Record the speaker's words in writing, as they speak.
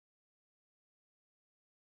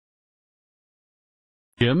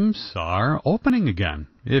Gyms are opening again.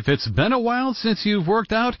 If it's been a while since you've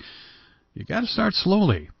worked out, you got to start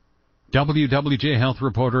slowly. WWJ Health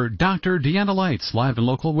reporter Dr. Deanna Lights, live and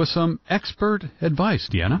local with some expert advice.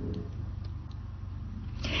 Deanna?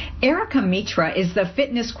 Erica Mitra is the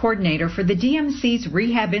fitness coordinator for the DMC's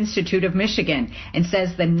Rehab Institute of Michigan and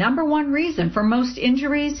says the number one reason for most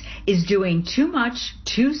injuries is doing too much,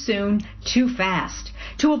 too soon, too fast.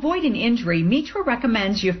 To avoid an injury, Mitra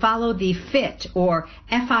recommends you follow the FIT or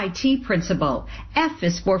FIT principle. F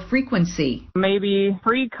is for frequency. Maybe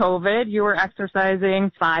pre-COVID, you were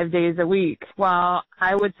exercising 5 days a week. Well,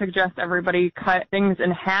 I would suggest everybody cut things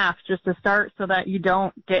in half just to start so that you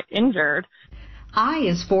don't get injured. I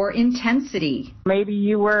is for intensity. Maybe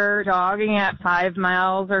you were jogging at 5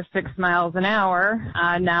 miles or 6 miles an hour.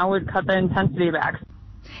 Now we'd cut the intensity back.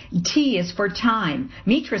 T is for time.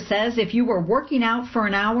 Mitra says if you were working out for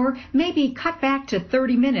an hour, maybe cut back to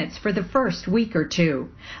 30 minutes for the first week or two.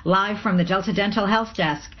 Live from the Delta Dental Health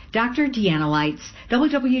Desk, Dr. Deanna Lights,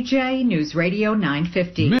 WWJ News Radio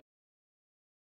 950.